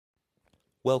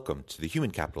Welcome to the Human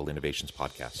Capital Innovations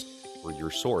Podcast. We're your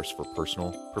source for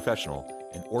personal, professional,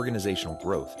 and organizational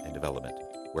growth and development,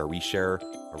 where we share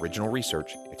original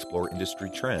research, explore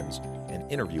industry trends,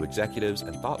 and interview executives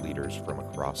and thought leaders from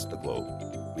across the globe.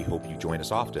 We hope you join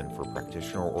us often for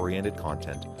practitioner-oriented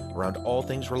content around all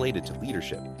things related to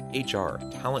leadership, HR,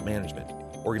 talent management,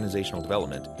 organizational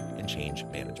development, and change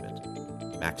management.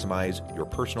 Maximize your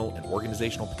personal and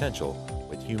organizational potential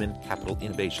with Human Capital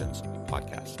Innovations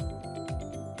Podcast.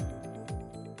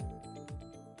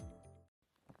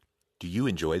 Do you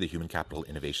enjoy the Human Capital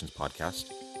Innovations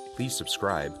Podcast? Please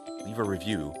subscribe, leave a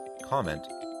review, comment,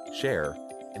 share,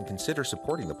 and consider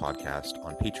supporting the podcast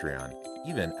on Patreon,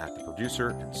 even at the producer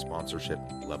and sponsorship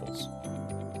levels.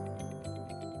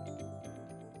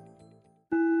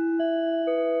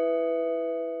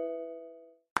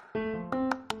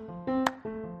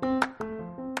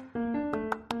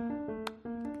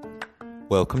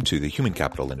 Welcome to the Human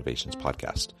Capital Innovations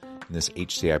Podcast. In this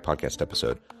HCI podcast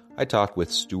episode, I talk with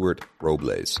Stuart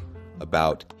Robles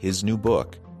about his new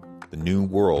book, The New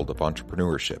World of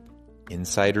Entrepreneurship,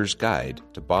 Insider's Guide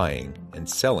to Buying and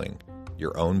Selling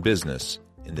Your Own Business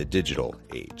in the Digital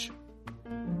Age.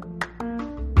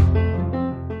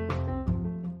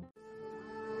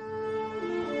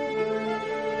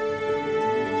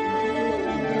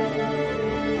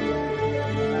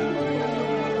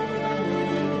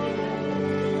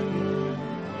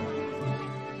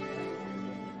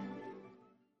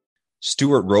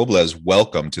 Stuart Robles,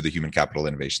 welcome to the Human Capital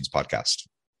Innovations Podcast.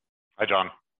 Hi, John.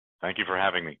 Thank you for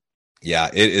having me. Yeah,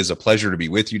 it is a pleasure to be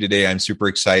with you today. I'm super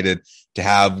excited to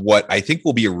have what I think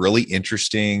will be a really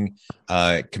interesting,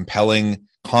 compelling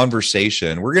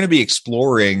conversation. We're going to be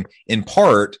exploring, in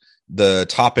part, the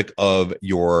topic of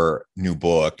your new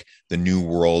book, The New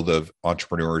World of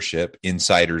Entrepreneurship,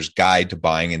 Insider's Guide to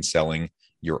Buying and Selling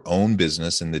Your Own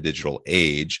Business in the Digital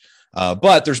Age.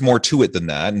 But there's more to it than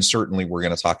that. And certainly we're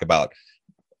going to talk about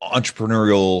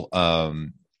entrepreneurial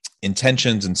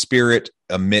intentions and spirit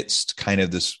amidst kind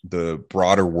of the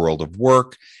broader world of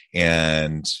work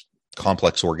and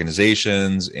complex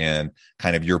organizations and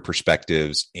kind of your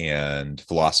perspectives and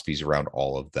philosophies around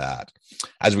all of that.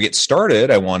 As we get started,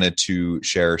 I wanted to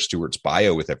share Stuart's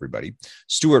bio with everybody.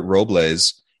 Stuart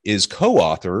Robles is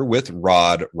co-author with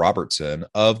Rod Robertson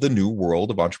of The New World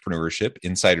of Entrepreneurship,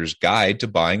 Insider's Guide to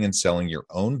Buying and Selling Your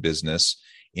Own Business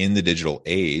in the Digital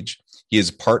Age. He is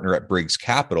a partner at Briggs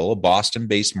Capital, a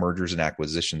Boston-based mergers and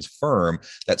acquisitions firm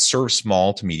that serves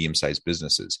small to medium-sized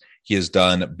businesses. He has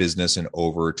done business in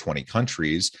over 20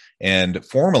 countries and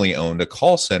formerly owned a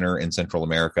call center in Central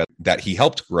America that he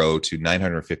helped grow to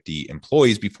 950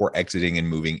 employees before exiting and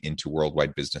moving into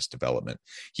worldwide business development.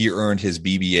 He earned his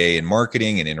BBA in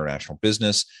marketing and international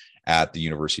business at the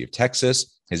University of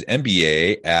Texas, his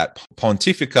MBA at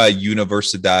Pontificia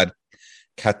Universidad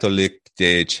Católica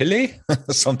de Chile,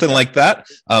 something like that.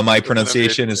 My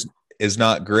pronunciation is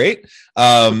not great.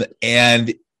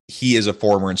 And he is a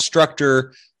former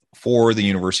instructor for the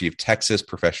University of Texas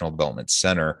Professional Development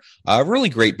Center. Really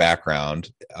great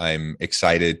background. I'm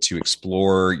excited to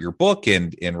explore your book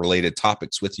and related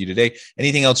topics with you today.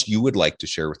 Anything else you would like to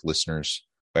share with listeners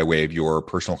by way of your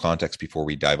personal context before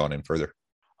we dive on in further?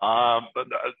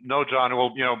 No, John.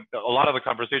 Well, a lot of the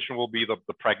conversation will be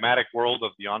the pragmatic world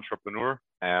of the entrepreneur,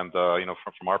 and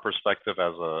from our perspective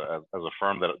as a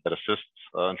firm that assists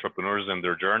entrepreneurs in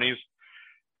their journeys.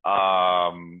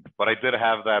 But I did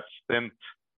have that stint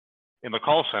in the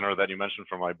call center that you mentioned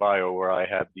from my bio, where I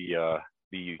had the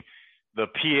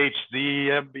PhD,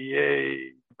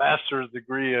 MBA, master's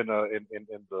degree in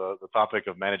the topic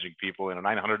of managing people. In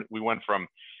 900, we went from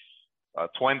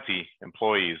 20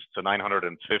 employees to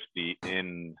 950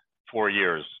 in 4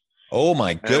 years. Oh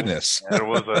my goodness! And it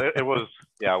was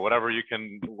whatever you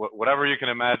can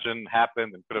imagine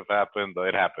happened and could have happened.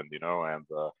 It happened, and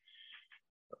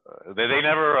they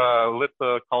never lit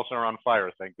the call center on fire,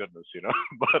 thank goodness,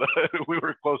 But we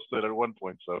were close to it at one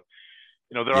point, so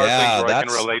there are things where I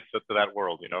can relate to that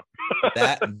world,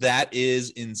 that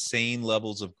is insane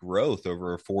levels of growth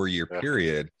over a 4-year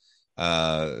period.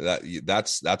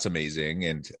 That's amazing.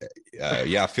 And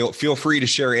feel free to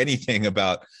share anything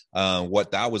about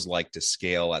what that was like to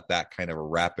scale at that kind of a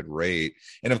rapid rate.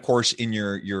 And of course, in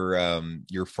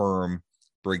your firm,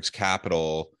 Briggs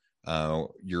Capital,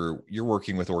 you're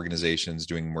working with organizations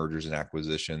doing mergers and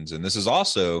acquisitions. And this is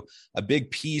also a big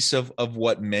piece of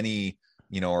what many,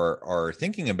 are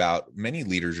thinking about, many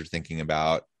leaders are thinking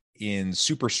about in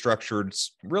super structured,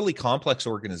 really complex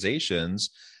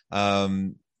organizations.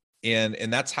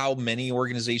 And that's how many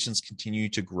organizations continue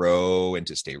to grow and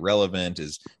to stay relevant,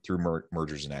 is through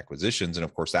mergers and acquisitions. And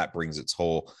of course, that brings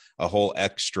a whole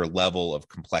extra level of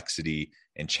complexity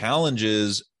and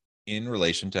challenges in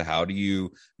relation to how do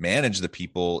you manage the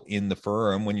people in the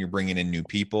firm when you're bringing in new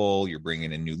people, you're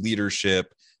bringing in new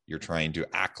leadership, you're trying to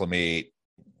acclimate,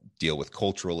 deal with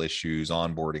cultural issues,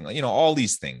 onboarding, all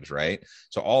these things, right?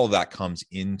 So all of that comes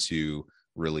into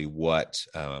really what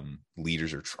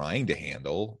leaders are trying to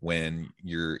handle when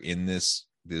you're in this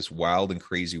wild and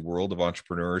crazy world of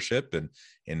entrepreneurship and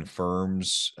in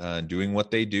firms doing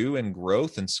what they do, and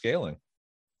growth and scaling.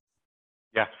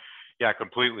 Yeah,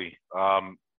 completely.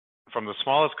 From the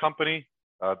smallest company,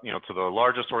 to the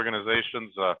largest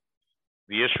organizations,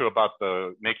 the issue about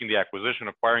making the acquisition,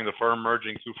 acquiring the firm,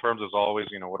 merging two firms is always,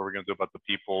 what are we going to do about the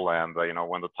people? And,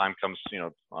 when the time comes,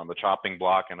 on the chopping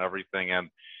block and everything. And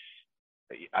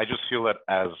I just feel that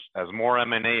as more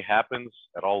M&A happens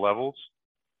at all levels,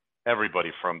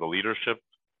 everybody from the leadership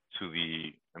to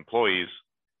the employees,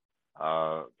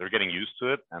 they're getting used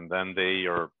to it, and then they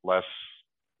are less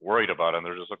worried about it. And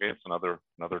they're just, okay, it's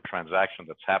another transaction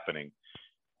that's happening.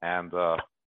 And the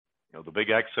big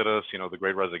exodus, the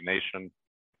great resignation,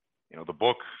 the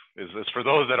book is for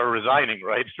those that are resigning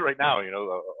right now,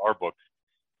 our book,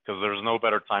 because there's no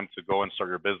better time to go and start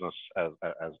your business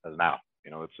as now.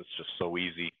 It's just so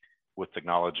easy with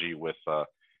technology, with the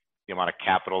amount of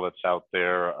capital that's out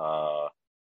there.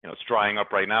 It's drying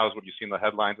up right now is what you see in the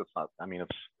headlines. It's not,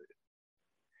 it's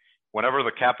whenever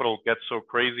the capital gets so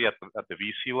crazy at the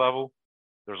VC level,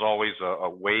 there's always a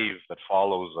wave that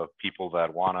follows of people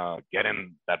that want to get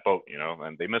in that boat,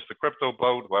 and they missed the crypto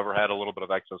boat, whoever had a little bit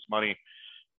of excess money.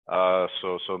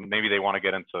 So maybe they want to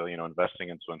get into, investing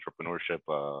into entrepreneurship,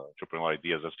 entrepreneurial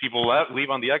ideas. As people leave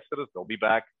on the exodus, they'll be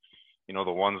back,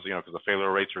 the ones, because the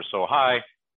failure rates are so high,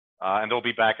 and they'll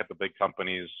be back at the big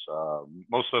companies.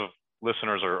 Most of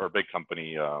listeners are big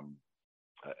company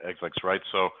execs, right?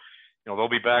 So, they'll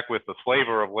be back with the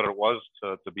flavor of what it was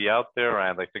to be out there.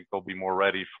 And I think they'll be more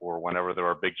ready for whenever there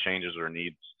are big changes or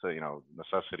needs to,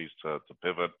 necessities to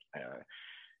pivot,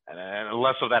 and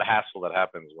less of that hassle that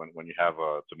happens when you have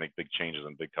to make big changes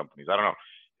in big companies. I don't know.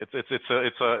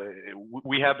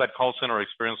 We had that call center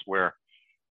experience where,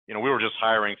 we were just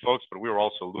hiring folks, but we were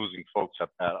also losing folks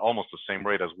at almost the same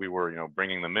rate as we were,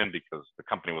 bringing them in, because the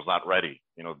company was not ready.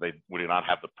 We did not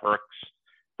have the perks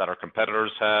that our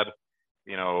competitors had,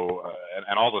 and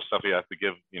all the stuff you have to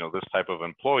give, this type of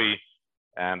employee,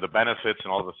 and the benefits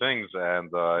and all the things. And,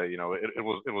 it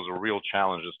was a real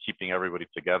challenge just keeping everybody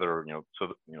together,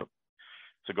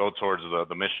 to go towards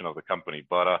the mission of the company.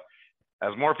 But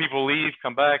as more people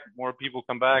more people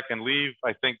come back and leave,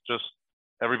 I think just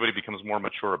everybody becomes more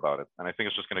mature about it. And I think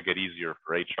it's just going to get easier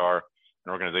for HR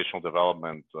and organizational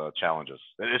development challenges.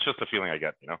 It's just a feeling I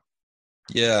get,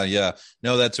 Yeah.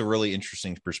 No, that's a really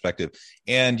interesting perspective.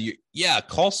 And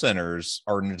call centers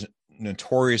are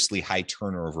notoriously high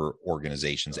turnover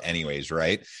organizations anyways,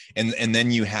 right? And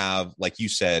then you have, like you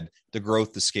said, the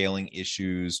growth, the scaling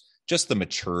issues, just the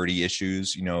maturity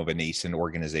issues, of a nascent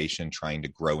organization trying to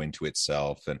grow into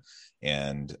itself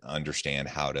and understand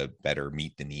how to better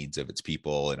meet the needs of its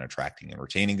people and attracting and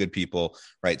retaining good people,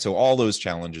 right? So all those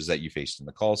challenges that you faced in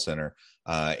the call center,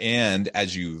 and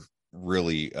as you've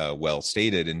really well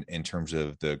stated in terms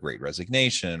of the great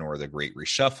resignation or the great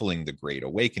reshuffling, the great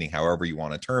awakening, however you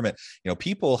want to term it,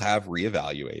 people have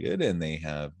reevaluated and they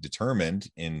have determined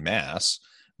in mass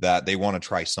that they want to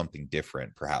try something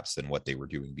different, perhaps than what they were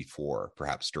doing before,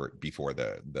 perhaps before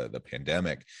the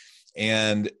pandemic.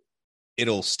 And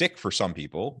it'll stick for some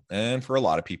people, and for a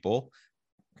lot of people,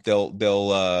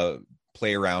 they'll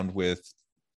play around with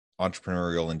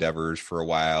entrepreneurial endeavors for a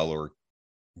while, or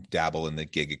dabble in the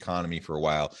gig economy for a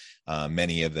while.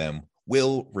 Many of them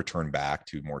will return back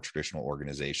to more traditional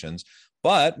organizations,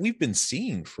 but we've been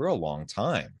seeing for a long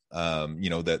time,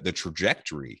 the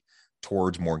trajectory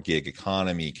towards more gig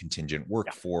economy, contingent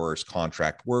workforce,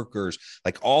 contract workers,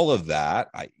 like all of that.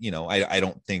 I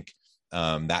don't think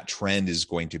that trend is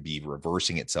going to be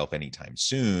reversing itself anytime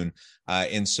soon.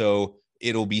 And so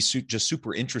it'll be just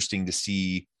super interesting to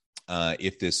see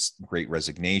if this great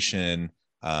resignation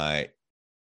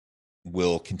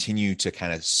will continue to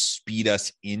kind of speed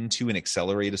us into and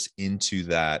accelerate us into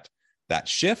that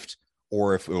shift,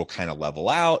 or if it will kind of level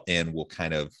out and we'll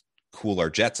kind of cool our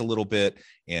jets a little bit,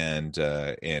 and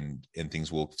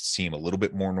things will seem a little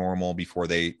bit more normal before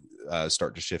they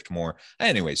start to shift more.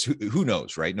 Anyways, who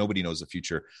knows, right? Nobody knows the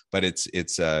future, but it's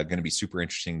going to be super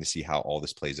interesting to see how all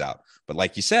this plays out. But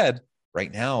like you said,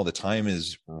 right now the time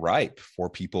is ripe for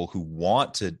people who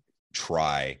want to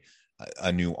try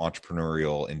a new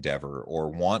entrepreneurial endeavor,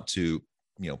 or want to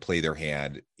play their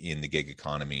hand in the gig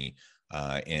economy,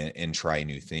 and try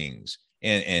new things,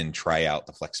 and try out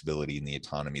the flexibility and the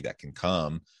autonomy that can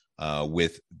come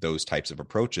with those types of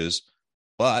approaches,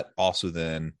 but also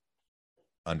then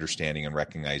understanding and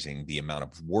recognizing the amount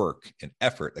of work and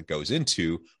effort that goes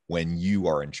into when you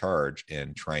are in charge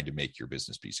and trying to make your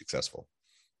business be successful.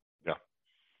 Yeah.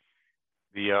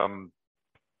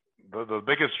 The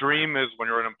biggest dream is when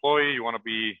you're an employee, you want to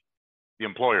be the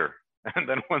employer. And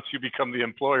then once you become the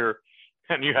employer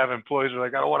and you have employees, you're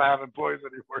like, I don't want to have employees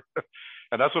anymore.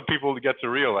 And that's what people get to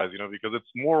realize, because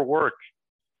it's more work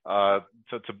to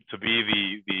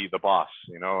be the boss,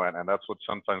 and that's what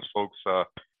sometimes folks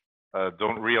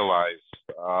don't realize.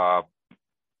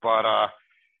 But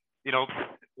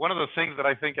one of the things that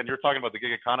I think, and you're talking about the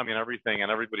gig economy and everything, and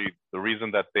everybody, the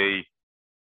reason that they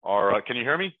are, can you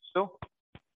hear me still?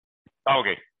 Oh,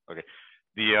 okay.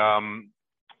 I'm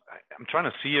trying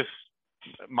to see if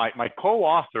my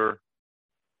co-author,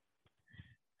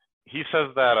 he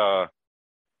says that,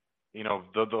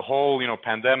 the whole,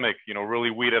 pandemic,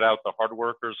 really weeded out the hard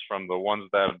workers from the ones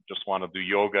that just want to do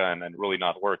yoga and really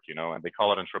not work, and they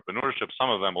call it entrepreneurship. Some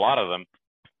of them, a lot of them,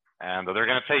 and they're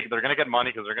going to get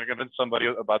money because they're going to convince somebody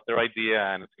about their idea,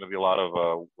 and it's going to be a lot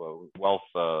of wealth,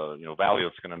 value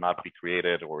that's going to not be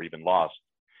created or even lost.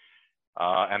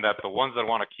 And that the ones that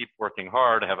want to keep working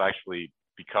hard have actually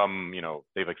become,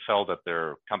 they've excelled at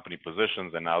their company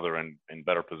positions, and now they're in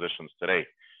better positions today,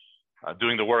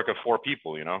 doing the work of 4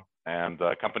 people, and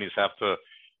companies have to,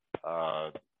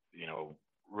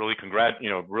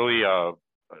 really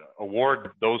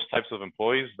award those types of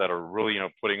employees that are really,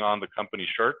 putting on the company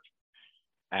shirt,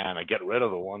 and get rid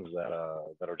of the ones that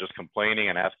are just complaining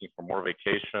and asking for more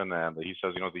vacation. And he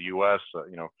says, the U.S.,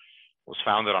 was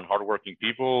founded on hardworking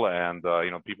people, and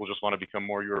people just want to become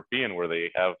more European, where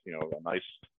they have a nice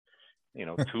 2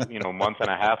 month and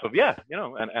a half of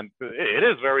and it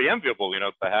is very enviable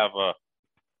to have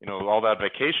all that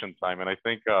vacation time. And I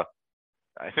think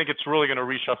it's really going to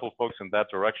reshuffle folks in that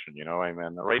direction. I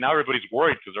mean, right now everybody's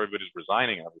worried because everybody's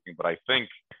resigning and everything, but I think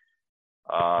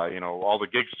all the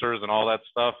gigsters and all that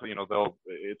stuff,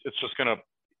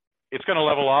 it's going to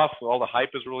level off. All the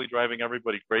hype is really driving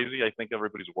everybody crazy. I think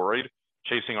everybody's worried,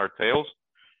 chasing our tails.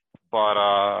 But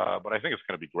I think it's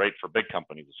going to be great for big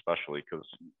companies, especially because,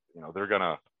 they're going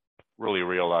to really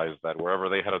realize that wherever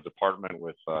they had a department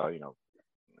with,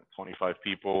 25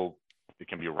 people, it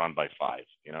can be run by 5,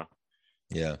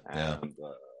 Yeah. And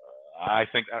I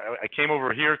think I came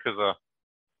over here because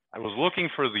I was looking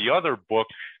for the other book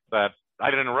that I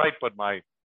didn't write, but my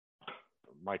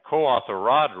co-author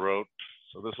Rod wrote.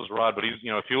 So this is Rod, but he's,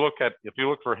 if you look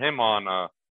for him on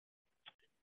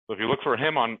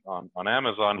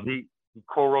Amazon, he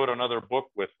co-wrote another book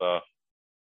with a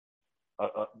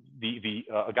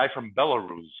guy from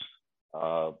Belarus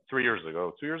 3 years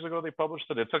ago. 2 years ago they published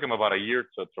it. It took him about a year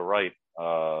to write,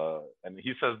 and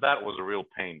he says that was a real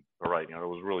pain to write. It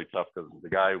was really tough because the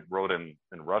guy wrote in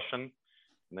Russian,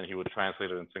 and then he would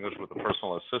translate it into English with a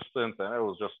personal assistant, and it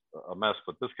was just a mess.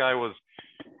 But this guy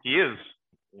he is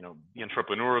the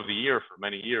entrepreneur of the year for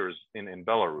many years in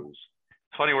Belarus.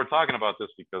 It's funny we're talking about this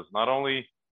because not only,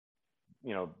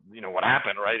 what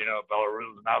happened, right?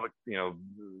 Belarus is now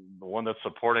the one that's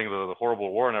supporting the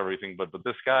horrible war and everything, but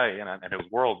this guy and his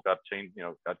world got changed,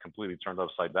 got completely turned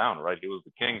upside down, right? He was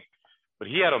the king, but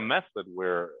he had a method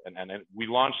where, and we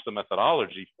launched the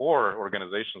methodology for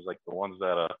organizations like the ones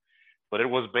that, but it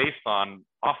was based on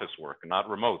office work and not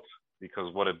remote.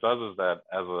 Because what it does is that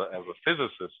as a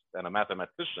physicist and a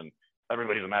mathematician,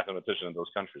 everybody's a mathematician in those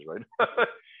countries, right?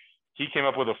 He came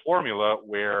up with a formula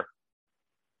where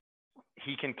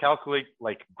he can calculate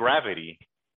like gravity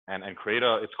and create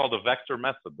it's called the vector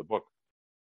method, the book.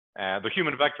 The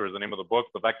human vector is the name of the book.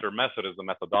 The vector method is the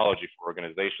methodology for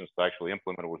organizations to actually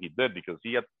implement what he did, because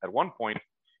he at one point,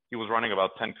 he was running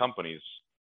about 10 companies,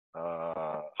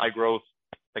 high growth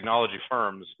technology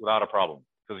firms without a problem,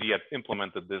 because he had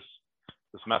implemented this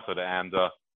method, and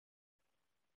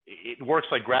it works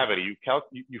like gravity.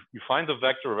 You find the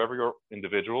vector of every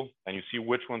individual, and you see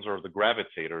which ones are the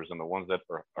gravitators and the ones that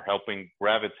are helping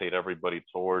gravitate everybody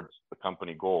towards the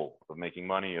company goal of making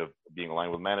money, of being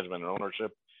aligned with management and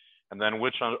ownership, and then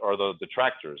which are the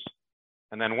detractors.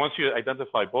 And then once you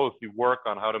identify both, you work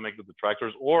on how to make the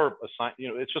detractors or assign.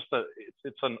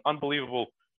 It's an unbelievable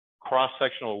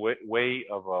cross-sectional way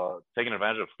of taking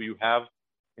advantage of who you have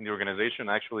in the organization,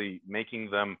 actually making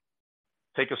them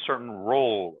take a certain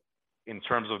role in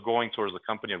terms of going towards the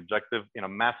company objective in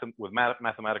with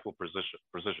mathematical precision.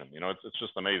 It's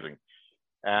just amazing.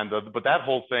 And but that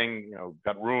whole thing,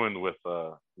 got ruined with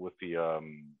the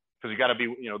because you got to be,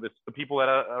 it's the people that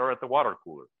are at the water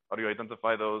cooler, How do you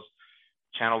identify those,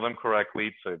 channel them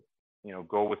correctly to,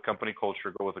 go with company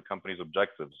culture, go with the company's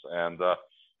objectives. And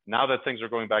now that things are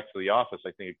going back to the office,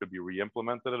 I think it could be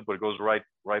re-implemented, but it goes right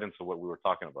into what we were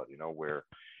talking about, where,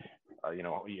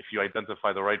 if you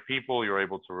identify the right people, you're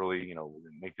able to really,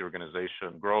 make the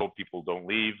organization grow. People don't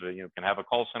leave. You can have a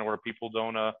call center where people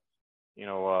don't,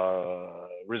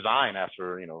 resign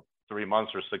after, 3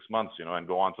 months or 6 months, and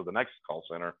go on to the next call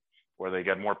center where they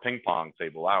get more ping pong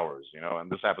table hours,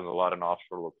 and this happens a lot in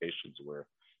offshore locations where,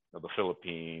 the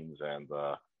Philippines and,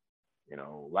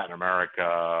 Latin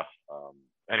America.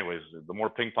 Anyways, the more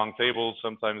ping pong tables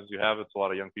sometimes you have, it's a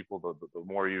lot of young people, the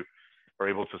more you are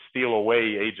able to steal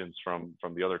away agents from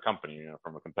the other company,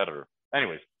 from a competitor.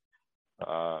 Anyways,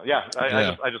 I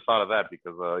just thought of that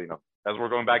because, as we're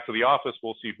going back to the office,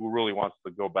 we'll see who really wants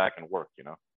to go back and work,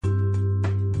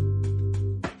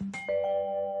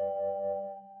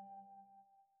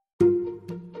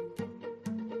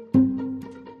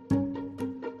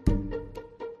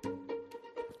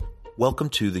 Welcome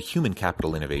to the Human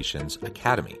Capital Innovations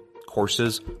Academy.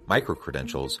 Courses,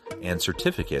 micro-credentials, and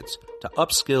certificates to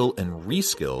upskill and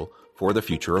reskill for the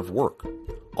future of work.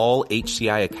 All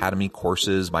HCI Academy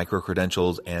courses,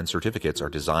 micro-credentials, and certificates are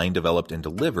designed, developed, and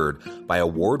delivered by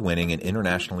award-winning and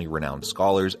internationally renowned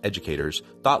scholars, educators,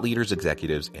 thought leaders,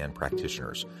 executives, and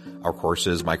practitioners. Our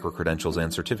courses, micro-credentials,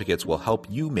 and certificates will help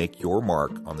you make your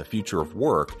mark on the future of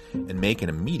work and make an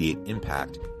immediate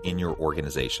impact in your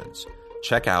organizations.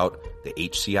 Check out the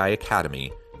HCI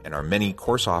Academy and our many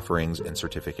course offerings and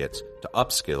certificates to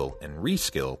upskill and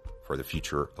reskill for the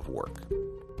future of work.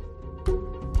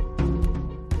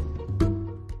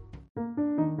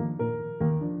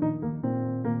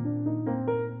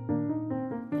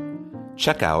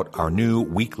 Check out our new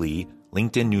weekly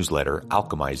LinkedIn newsletter,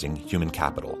 Alchemizing Human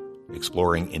Capital,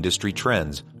 exploring industry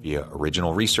trends via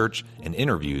original research and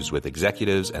interviews with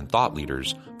executives and thought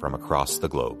leaders from across the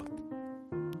globe.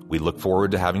 We look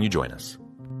forward to having you join us.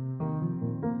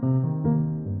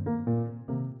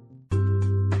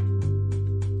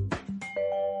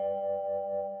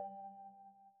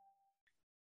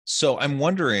 So I'm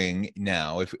wondering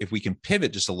now if we can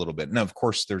pivot just a little bit. Now, of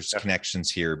course, there's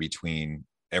connections here between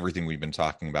everything we've been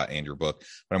talking about and your book,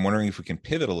 but I'm wondering if we can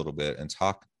pivot a little bit and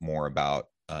talk more about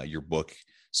your book,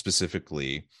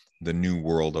 specifically The New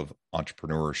World of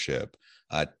Entrepreneurship.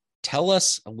 Tell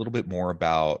us a little bit more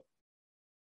about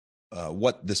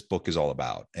what this book is all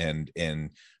about, and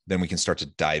then we can start to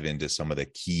dive into some of the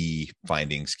key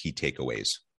findings, key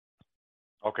takeaways.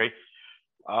 Okay.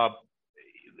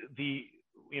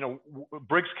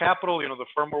 Briggs Capital, the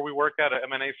firm where we work at, an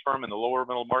M&A firm in the lower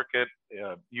middle market,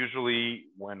 usually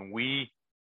when we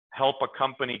help a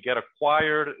company get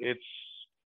acquired, it's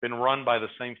been run by the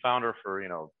same founder for,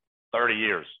 30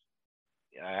 years.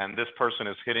 And this person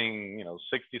is hitting,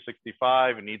 60,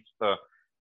 65 and needs to,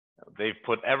 they've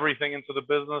put everything into the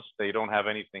business. They don't have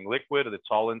anything liquid. It's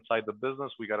all inside the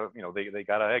business. We got to, they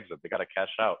got to exit. They got to cash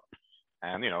out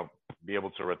and, be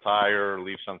able to retire,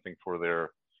 leave something for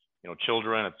their,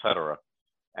 children, et cetera.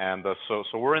 And so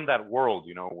we're in that world,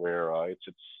 where it's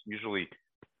usually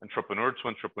entrepreneur to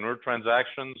entrepreneur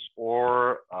transactions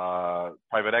or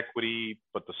private equity,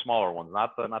 but the smaller ones,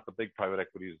 not the big private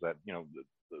equities that,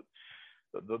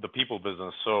 the people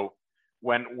business. So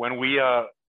when we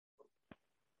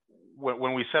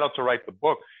set out to write the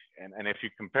book, and if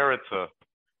you compare it to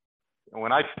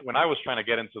when I was trying to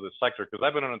get into this sector, because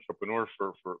I've been an entrepreneur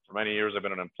for many years. I've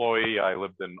been an employee. I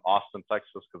lived in Austin,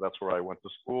 Texas, because that's where I went to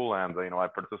school, and I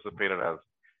participated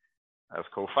as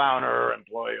co-founder,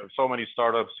 employee of so many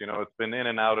startups. It's been in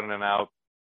and out,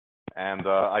 and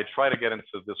I try to get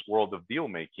into this world of deal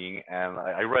making, and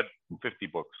I read 50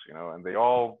 books, and they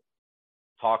all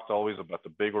talked always about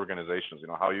the big organizations,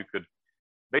 how you could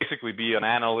basically be an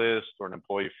analyst or an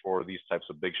employee for these types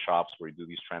of big shops where you do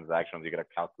these transactions. You got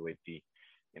to calculate the,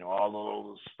 all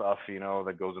those stuff,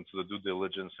 that goes into the due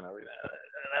diligence and everything.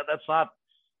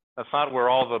 That's not where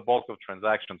all the bulk of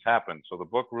transactions happen. So the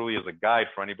book really is a guide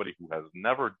for anybody who has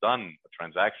never done a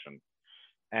transaction.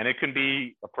 And it can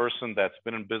be a person that's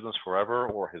been in business forever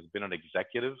or has been an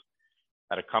executive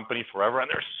at a company forever, and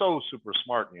they're so super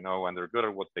smart, and they're good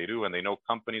at what they do, and they know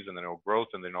companies, and they know growth,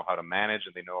 and they know how to manage,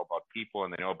 and they know about people,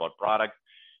 and they know about product,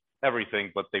 everything,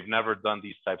 but they've never done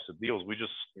these types of deals. We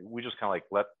just kind of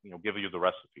like give you the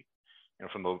recipe,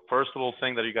 from the first little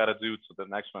thing that you got to do to the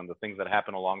next one, the things that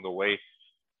happen along the way.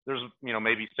 There's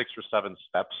maybe 6 or 7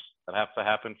 steps that have to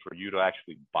happen for you to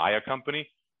actually buy a company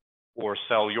or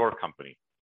sell your company,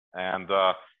 and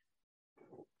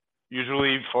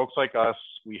usually folks like us,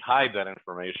 we hide that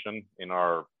information in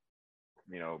our,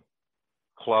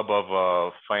 club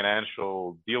of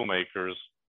financial deal makers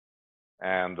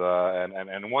And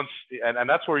once and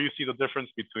that's where you see the difference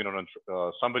between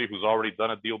somebody who's already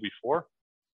done a deal before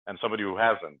and somebody who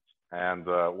hasn't. And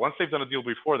once they've done a deal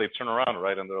before, they turn around,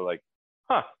 right, and they're like,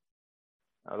 huh.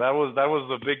 That was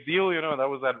a big deal, you know. That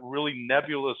was that really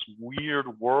nebulous, weird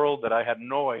world that I had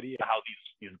no idea how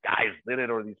these guys did it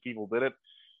or these people did it.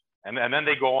 And then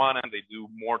they go on and they do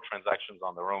more transactions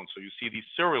on their own. So you see these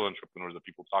serial entrepreneurs that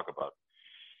people talk about.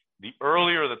 The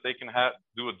earlier that they can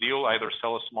do a deal, either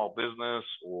sell a small business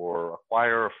or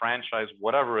acquire a franchise,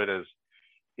 whatever it is,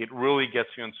 it really gets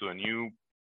you into a new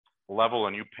level,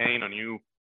 a new pain, a new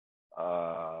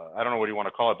I don't know what you want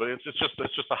to call it, but it's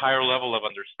just a higher level of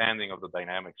understanding of the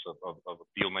dynamics of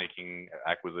deal making,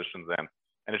 acquisitions, and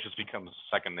it just becomes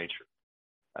second nature.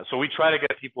 So we try to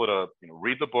get people to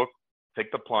read the book,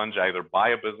 take the plunge, either buy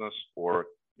a business or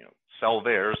sell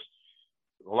theirs.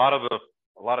 A lot of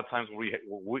times we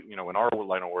in our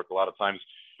line of work, a lot of times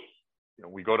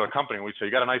we go to a company and we say,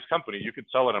 you got a nice company, you could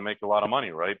sell it and make a lot of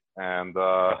money, right? And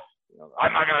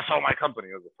I'm not going to sell my company.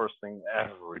 Is the first thing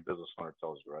every business owner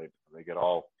tells you, right? They get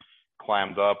all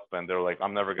clammed up and they're like,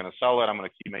 I'm never going to sell it. I'm going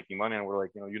to keep making money. And we're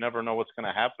like, you never know what's going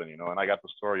to happen, And I got the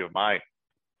story of my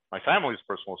family's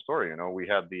personal story. We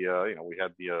had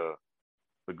the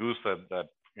goose that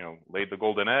laid the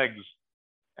golden eggs,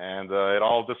 and it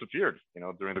all disappeared.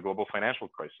 During the global financial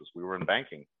crisis, we were in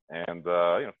banking, and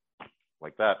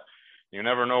like that. You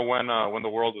never know when the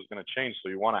world is going to change. So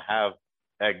you want to have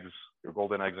eggs, your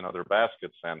golden eggs in other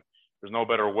baskets, and there's no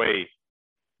better way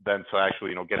than to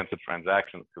actually get into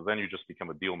transactions, because then you just become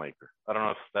a deal maker. I don't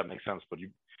know if that makes sense, but you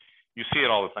see it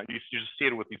all the time. You just see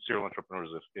it with these serial entrepreneurs.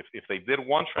 If they did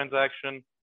one transaction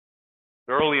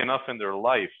early enough in their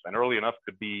life, and early enough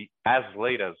could be as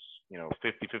late as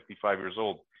 50, 55 years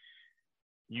old,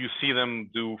 you see them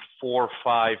do 4,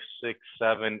 5, 6,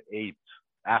 7, 8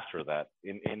 after that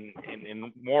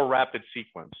in more rapid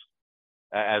sequence,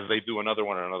 as they do another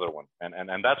one and another one.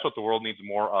 And that's what the world needs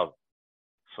more of.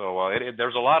 So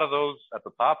there's a lot of those at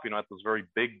the top, at those very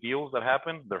big deals that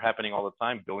happen. They're happening all the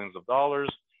time, billions of dollars,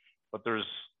 but there's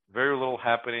very little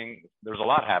happening. There's a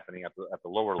lot happening at the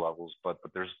lower levels, but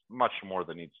there's much more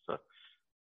that needs to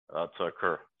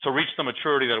occur to reach the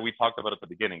maturity that we talked about at the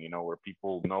beginning, where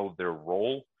people know their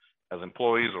role as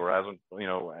employees or as,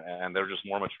 and they're just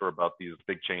more mature about these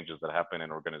big changes that happen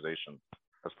in organizations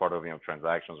as part of,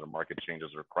 transactions or market changes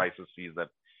or crises that,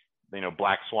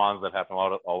 black swans that happen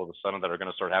all of a sudden that are going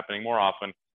to start happening more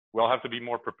often. We all have to be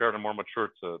more prepared and more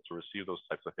mature to receive those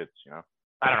types of hits,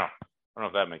 I don't know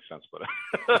if that makes sense, but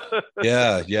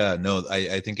yeah, no,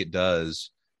 I think it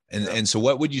does. And so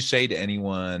what would you say to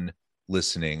anyone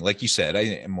listening? Like you said,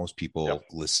 most people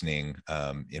listening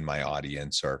in my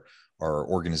audience are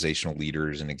organizational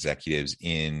leaders and executives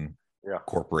in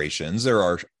corporations. There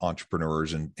are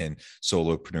entrepreneurs and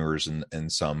solopreneurs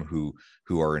and some who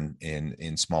are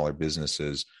in smaller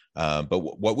businesses. But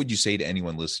what would you say to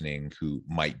anyone listening who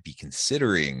might be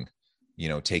considering,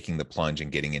 taking the plunge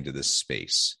and getting into this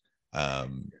space?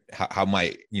 How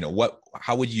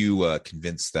would you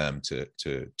convince them to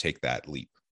take that leap?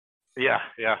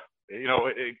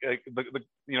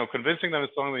 Convincing them is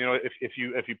something, if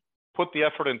you put the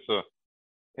effort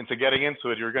into getting into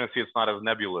it, you're going to see it's not as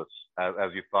nebulous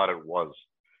as you thought it was.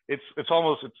 It's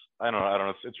I don't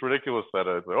know. It's ridiculous that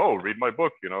read my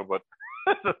book, but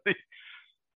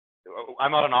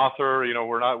I'm not an author.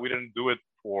 We didn't do it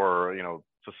for,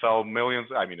 to sell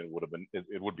millions. I mean,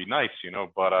 it would be nice,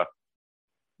 but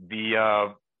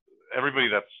everybody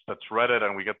that's read it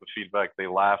and we get the feedback, they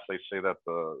laugh. They say that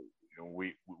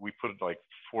we put like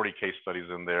 40 case studies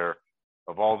in there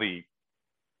of all the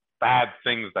bad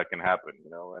things that can happen,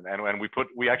 and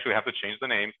we actually have to change the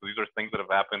names, because these are things that have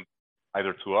happened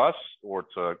either to us or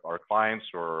to our clients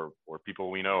or people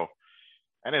we know.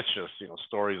 And it's just,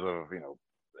 stories of,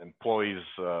 employees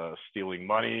stealing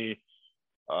money,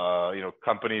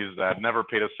 companies that never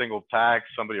paid a single tax,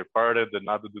 somebody acquired it, did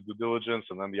not do the due diligence,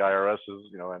 and then the IRS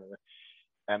is,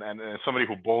 and somebody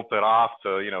who bolted off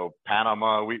to,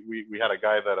 Panama. We had a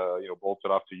guy that, bolted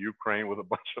off to Ukraine with a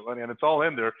bunch of money, and it's all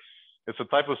in there. It's the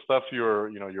type of stuff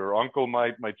your uncle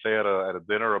might say at a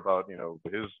dinner about,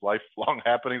 his lifelong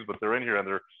happenings, but they're in here,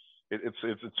 and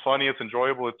it's funny, it's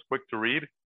enjoyable, it's quick to read,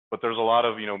 but there's a lot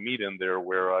of, meat in there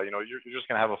where, you're just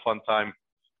going to have a fun time, and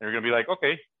you're going to be like,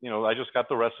 okay, I just got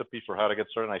the recipe for how to get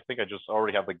started. And I think I just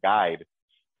already have the guide,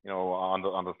 on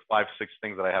the 5, 6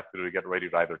 things that I have to do to get ready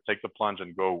to either take the plunge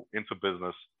and go into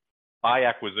business by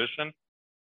acquisition,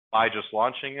 by just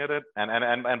launching it.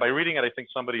 And by reading it, I think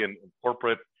somebody in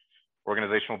corporate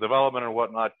organizational development and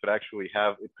whatnot could actually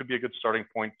it could be a good starting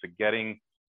point to getting,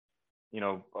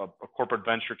 a corporate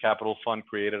venture capital fund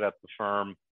created at the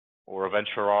firm, or a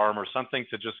venture arm or something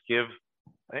to just give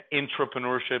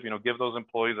entrepreneurship, give those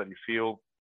employees that you feel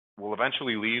will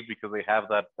eventually leave because they have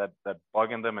that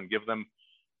bug in them, and give them,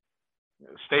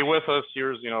 stay with us.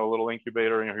 Here's, a little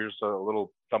incubator, here's a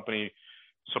little company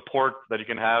support that you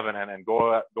can have, and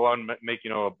go out and make,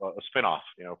 a spin-off,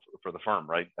 for the firm,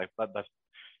 right? That's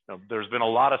there's been a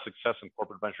lot of success in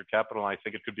corporate venture capital, and I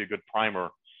think it could be a good primer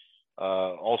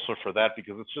also for that,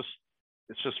 because it's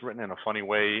just written in a funny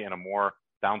way, in a more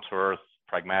down-to-earth,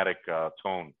 pragmatic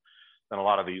tone than a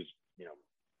lot of these,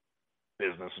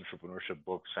 business entrepreneurship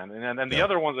books. And the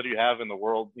other ones that you have in the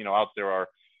world, out there are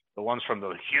the ones from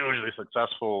the hugely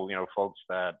successful, folks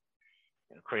that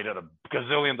created a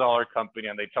gazillion-dollar company,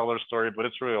 and they tell their story, but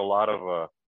it's really a lot of,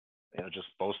 just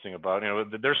boasting about,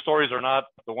 their stories are not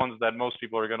the ones that most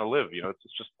people are going to live.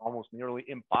 It's just almost nearly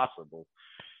impossible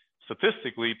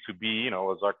statistically to be, a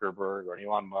Zuckerberg or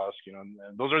Elon Musk, and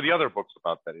those are the other books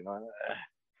about that,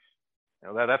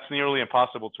 that's nearly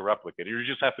impossible to replicate. You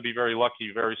just have to be very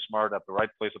lucky, very smart, at the right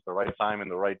place at the right time, in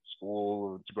the right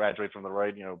school, to graduate from the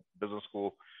right, business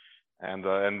school. And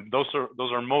those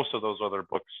are most of those other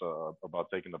books about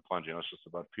taking the plunge. It's just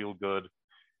about feel good,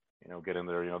 get in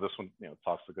there. This one,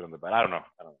 talks the good and the bad. I don't know.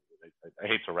 I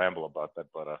hate to ramble about that,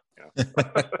 but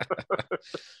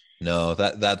No,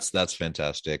 that's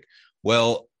fantastic.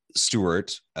 Well,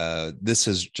 Stuart, this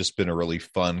has just been a really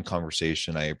fun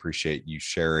conversation. I appreciate you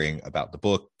sharing about the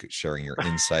book, sharing your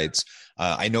insights.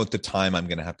 I know at the time I'm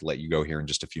going to have to let you go here in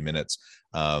just a few minutes.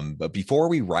 But before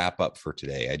we wrap up for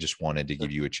today, I just wanted to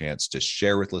give you a chance to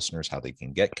share with listeners how they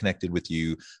can get connected with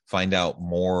you, find out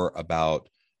more about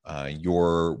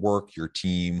your work, your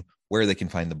team, where they can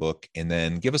find the book, and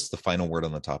then give us the final word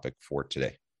on the topic for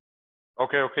today.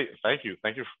 Okay. Thank you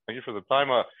for the time.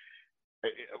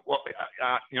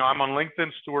 I'm on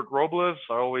LinkedIn, Stuart Robles.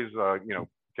 I always,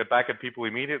 get back at people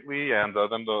immediately. And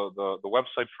then the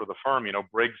website for the firm,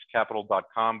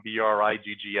 briggscapital.com,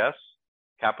 BRIGGS,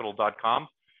 capital.com.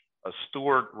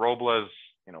 Stuart Robles,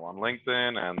 on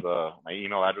LinkedIn, and my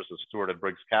email address is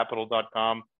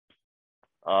stuart@briggscapital.com.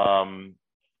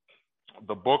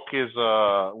 The book is,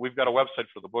 we've got a website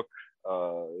for the book.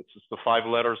 It's just the 5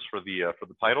 letters for the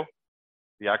title,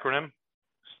 the acronym.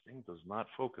 This thing does not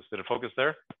focus. Did it focus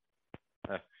there?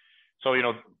 So,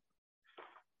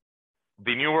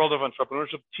 the New World of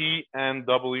Entrepreneurship,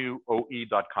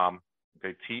 TNWOE.com.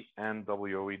 Okay,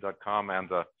 TNWOE.com.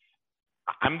 And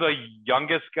I'm the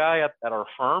youngest guy at our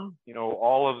firm.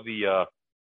 All of the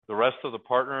rest of the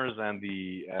partners and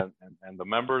the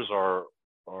members are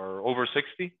over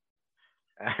 60.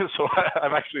 And so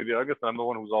I'm actually the youngest, and I'm the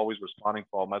one who's always responding to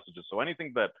all messages. So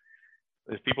anything that,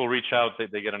 if people reach out,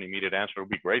 they get an immediate answer. It would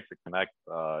be great to connect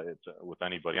with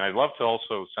anybody. And I'd love to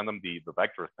also send them the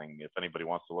vector thing if anybody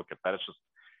wants to look at that. It's just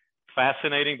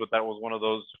fascinating, but that was one of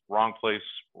those wrong place,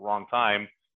 wrong time,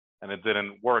 and it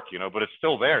didn't work, but it's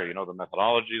still there. The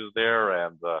methodology is there,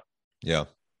 and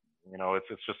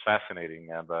it's just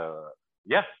fascinating. And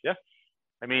yeah.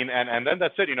 I mean, and then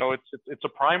that's it. It's a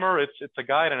primer, it's a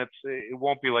guide, and it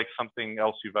won't be like something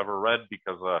else you've ever read,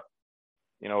 because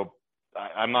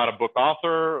I'm not a book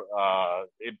author.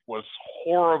 It was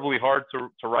horribly hard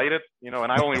to write it,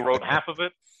 and I only wrote half of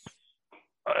it.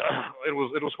 It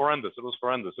was horrendous. It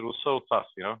was so tough,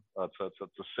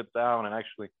 to sit down and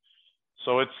actually.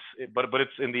 So but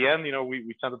it's in the end,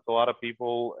 we sent it to a lot of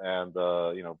people, and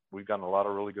we've gotten a lot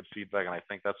of really good feedback, and I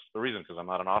think that's the reason, because I'm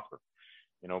not an author.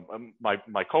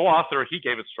 My co-author, he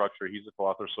gave it structure. He's a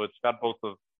co-author, so it's got both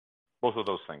of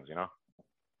those things,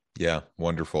 Yeah,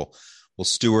 wonderful. Well,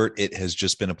 Stuart, it has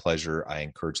just been a pleasure. I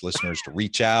encourage listeners to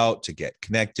reach out, to get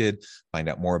connected, find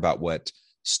out more about what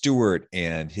Stuart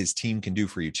and his team can do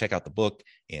for you. Check out the book.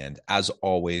 And as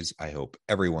always, I hope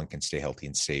everyone can stay healthy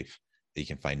and safe, that you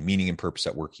can find meaning and purpose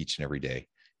at work each and every day.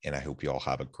 And I hope you all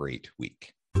have a great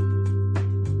week.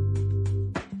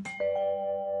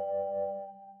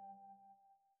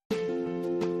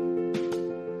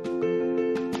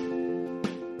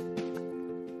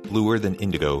 Bluer Than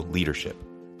Indigo Leadership,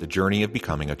 the journey of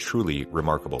becoming a truly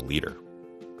remarkable leader.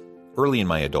 Early in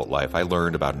my adult life, I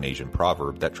learned about an Asian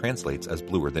proverb that translates as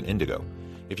bluer than indigo.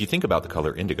 If you think about the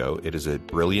color indigo, it is a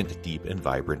brilliant, deep, and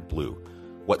vibrant blue,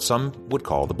 what some would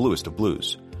call the bluest of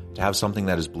blues. To have something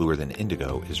that is bluer than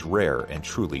indigo is rare and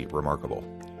truly remarkable.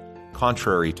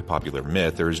 Contrary to popular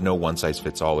myth, there is no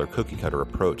one-size-fits-all or cookie-cutter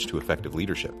approach to effective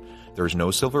leadership. There is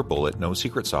no silver bullet, no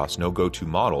secret sauce, no go-to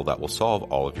model that will solve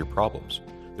all of your problems.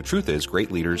 The truth is,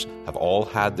 great leaders have all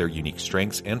had their unique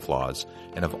strengths and flaws,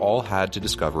 and have all had to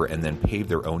discover and then pave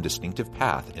their own distinctive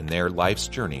path in their life's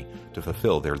journey to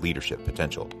fulfill their leadership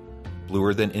potential.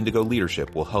 Bluer Than Indigo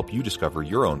Leadership will help you discover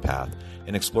your own path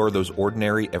and explore those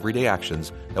ordinary, everyday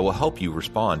actions that will help you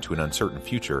respond to an uncertain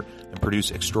future and produce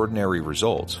extraordinary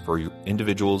results for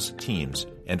individuals, teams,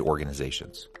 and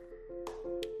organizations.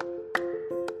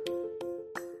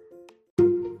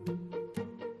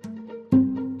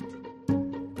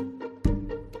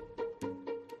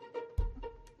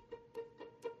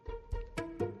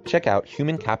 Check out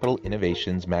Human Capital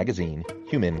Innovations magazine,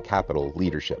 Human Capital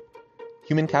Leadership.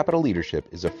 Human Capital Leadership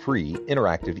is a free,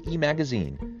 interactive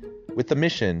e-magazine with the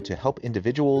mission to help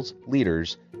individuals,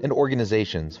 leaders, and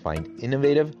organizations find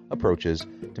innovative approaches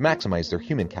to maximize their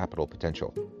human capital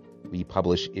potential. We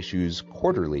publish issues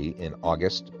quarterly in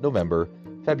August, November,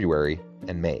 February,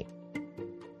 and May.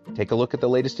 Take a look at the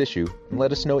latest issue and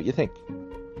let us know what you think.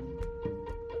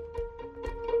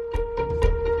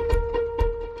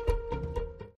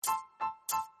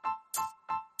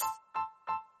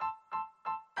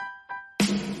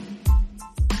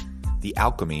 The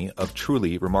alchemy of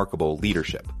truly remarkable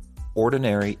leadership.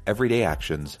 Ordinary, everyday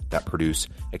actions that produce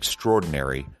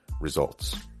extraordinary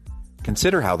results.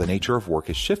 Consider how the nature of work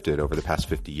has shifted over the past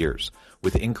 50 years.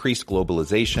 With increased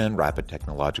globalization, rapid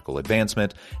technological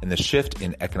advancement, and the shift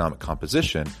in economic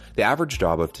composition, the average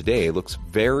job of today looks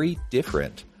very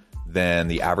different than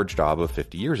the average job of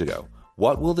 50 years ago.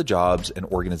 What will the jobs and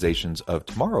organizations of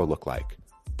tomorrow look like?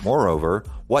 Moreover,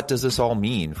 what does this all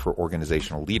mean for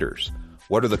organizational leaders?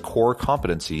 What are the core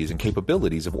competencies and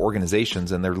capabilities of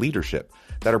organizations and their leadership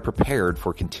that are prepared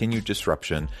for continued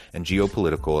disruption and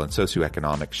geopolitical and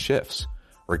socioeconomic shifts?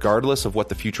 Regardless of what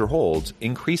the future holds,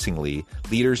 increasingly,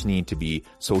 leaders need to be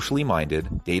socially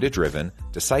minded, data-driven,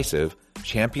 decisive,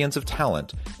 champions of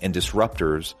talent, and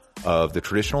disruptors of the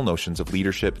traditional notions of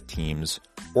leadership, teams,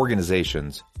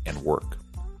 organizations, and work.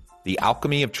 The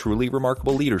alchemy of truly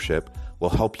remarkable leadership will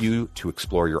help you to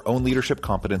explore your own leadership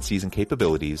competencies and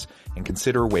capabilities and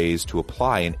consider ways to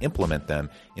apply and implement them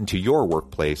into your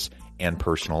workplace and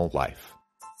personal life.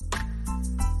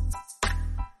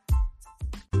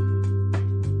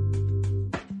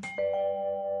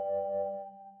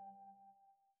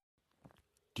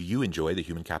 Do you enjoy the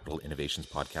Human Capital Innovations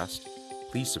podcast?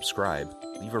 Please subscribe,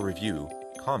 leave a review,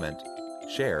 comment,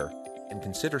 share, and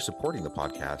consider supporting the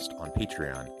podcast on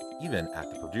Patreon, even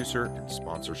at the producer and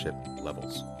sponsorship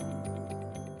levels.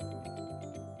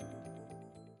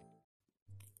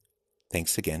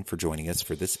 Thanks again for joining us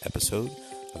for this episode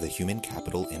of the Human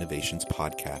Capital Innovations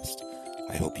podcast.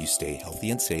 I hope you stay healthy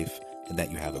and safe and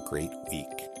that you have a great week.